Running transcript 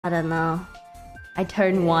I don't know. I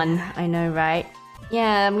turned 1. I know, right?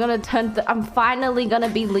 Yeah, I'm gonna turn. I'm finally gonna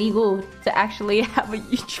be legal to actually have a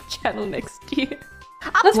YouTube channel next year.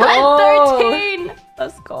 I'm 13.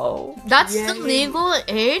 Let's go. That's the legal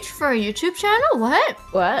age for a YouTube channel? What?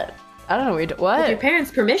 What? I don't know what. With your parents'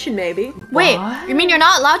 permission, maybe. Wait, you mean you're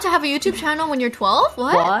not allowed to have a YouTube channel when you're 12?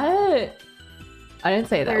 What? What? I didn't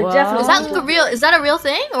say that. Definitely Is that like a real? Is that a real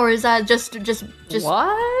thing, or is that just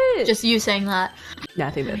what? Just you saying that? No,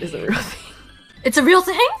 I think that is a real thing. It's a real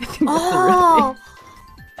thing.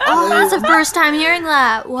 Oh, that's the first time hearing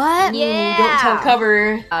that. What? Yeah. Don't tell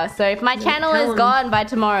cover. So if my channel is gone by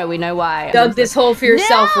tomorrow, we know why. Dug this hole for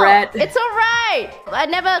yourself, Rat. It's alright.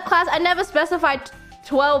 I never specified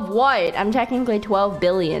 12 what. I'm technically 12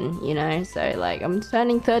 billion, you know. So like I'm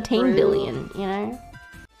turning 13 billion, you know.